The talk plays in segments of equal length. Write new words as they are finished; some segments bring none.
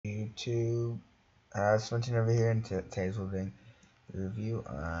YouTube. Swinton over here, and today's we're doing a review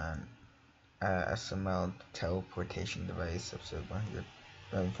on SML teleportation device episode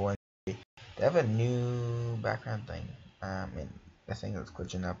 104. They have a new background thing. And I think it's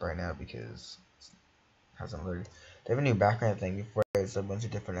glitching up right now because it hasn't loaded. They have a new background thing. Before it's a bunch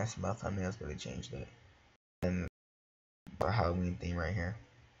of different SML thumbnails, but they changed it. And the Halloween theme right here.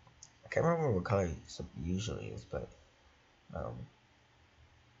 I can't remember what color it usually is, but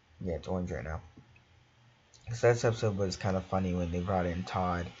yeah, it's orange right now. So this episode was kind of funny when they brought in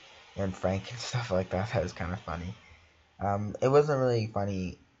Todd and Frank and stuff like that. That was kind of funny. It wasn't really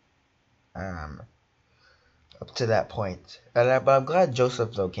funny up to that point. But I'm glad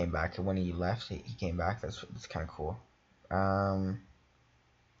Joseph though came back. When he left, he came back. That's kind of cool.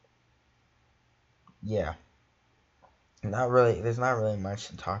 Yeah. There's not really much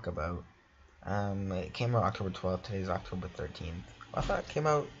to talk about. It came out October 12th. Today's October 13th. I thought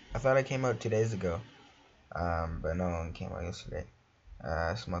it came out 2 days ago. But no, it came out yesterday.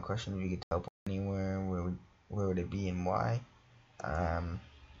 So my question: if you could teleport anywhere, where would it be and why?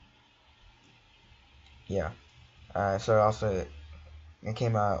 Yeah. So also it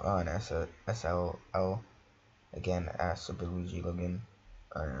came out on SLL again as Super Luigi Logan.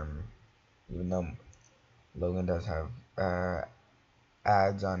 Even though Logan does have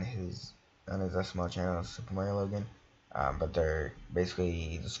ads on his SML channel, Super Mario Logan, but they're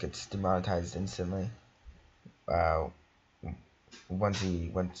basically just gets demonetized instantly. Once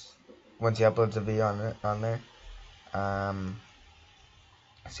he uploads a video on there.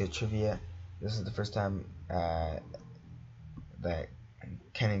 So trivia. This is the first time that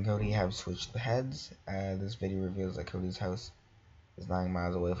Ken and Cody have switched the heads. This video reveals that Cody's house is 9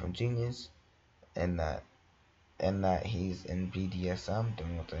 miles away from Genius, and that he's in BDSM.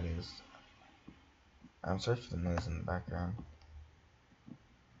 Don't know what that is. I'm sorry for the noise in the background.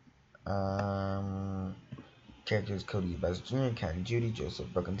 Characters: Cody, Buzz Jr., Ken, Judy,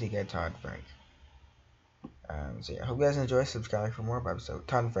 Joseph, Brooklyn, TK, Todd, Frank. So yeah, hope you guys enjoy. Subscribe for more episodes.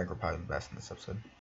 Todd and Frank were probably the best in this episode.